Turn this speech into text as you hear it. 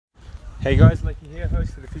Hey guys, Lucky here,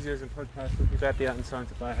 host of the Physios and Podcast, talking about the art and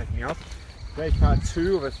science of biohacking health. Today's part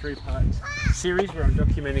 2 of a 3-part series where I'm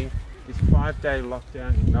documenting this 5-day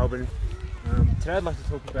lockdown in Melbourne. Today I'd like to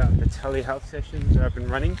talk about the telehealth sessions that I've been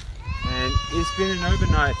running, and it's been an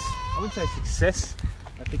overnight, I wouldn't say success,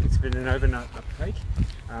 I think it's been an overnight uptake.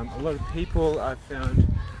 A lot of people I've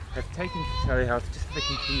found have taken to telehealth just for the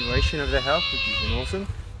continuation of their health, which has been awesome.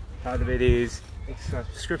 Part of it is exercise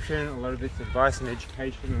prescription, a lot of it's advice and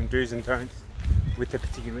education on do's and don'ts with the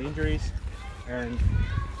particular injuries. And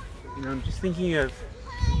I'm just thinking of,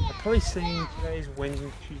 I've probably seen, today's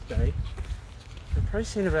Wednesday, Tuesday, I've probably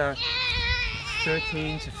seen about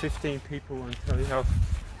 13 to 15 people on telehealth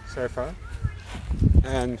so far,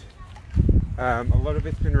 and a lot of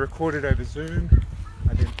it's been recorded over Zoom.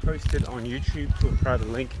 I then posted on YouTube to a private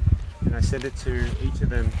link, and I sent it to each of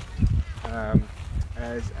them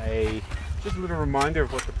as just a little reminder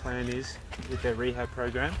of what the plan is with their rehab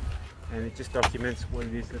program, and it just documents what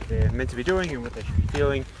it is that they're meant to be doing and what they should be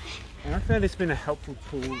feeling. And I found it's been a helpful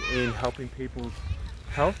tool in helping people's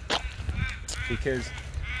health, because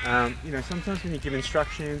sometimes when you give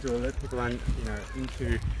instructions or let people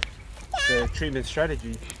into the treatment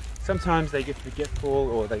strategy, sometimes they get forgetful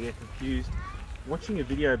or they get confused. Watching a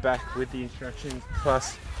video back with the instructions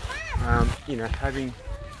plus having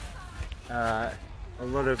a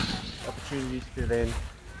lot of opportunities to then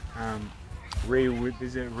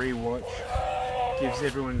revisit, re-watch, gives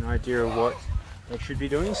everyone an idea of what they should be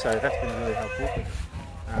doing, so that's been really helpful.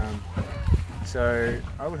 So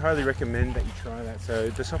I would highly recommend that you try that. So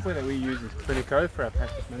the software that we use is Clinico for our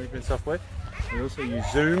practice management software. We also use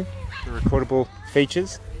Zoom for recordable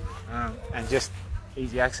features and just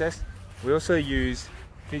easy access. We also use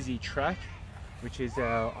PhysiTrack, which is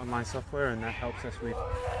our online software, and that helps us with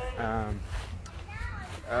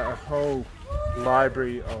a whole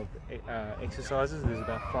library of exercises. There's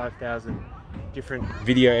about 5,000 different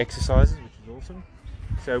video exercises, which is awesome.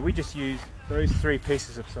 So we just use those 3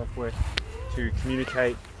 pieces of software to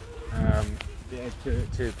communicate,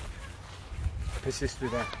 to persist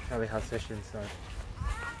with our telehealth sessions. So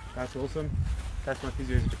that's awesome. That's my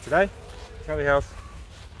physio for today. Telehealth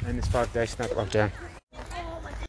and this 5-day snap lockdown.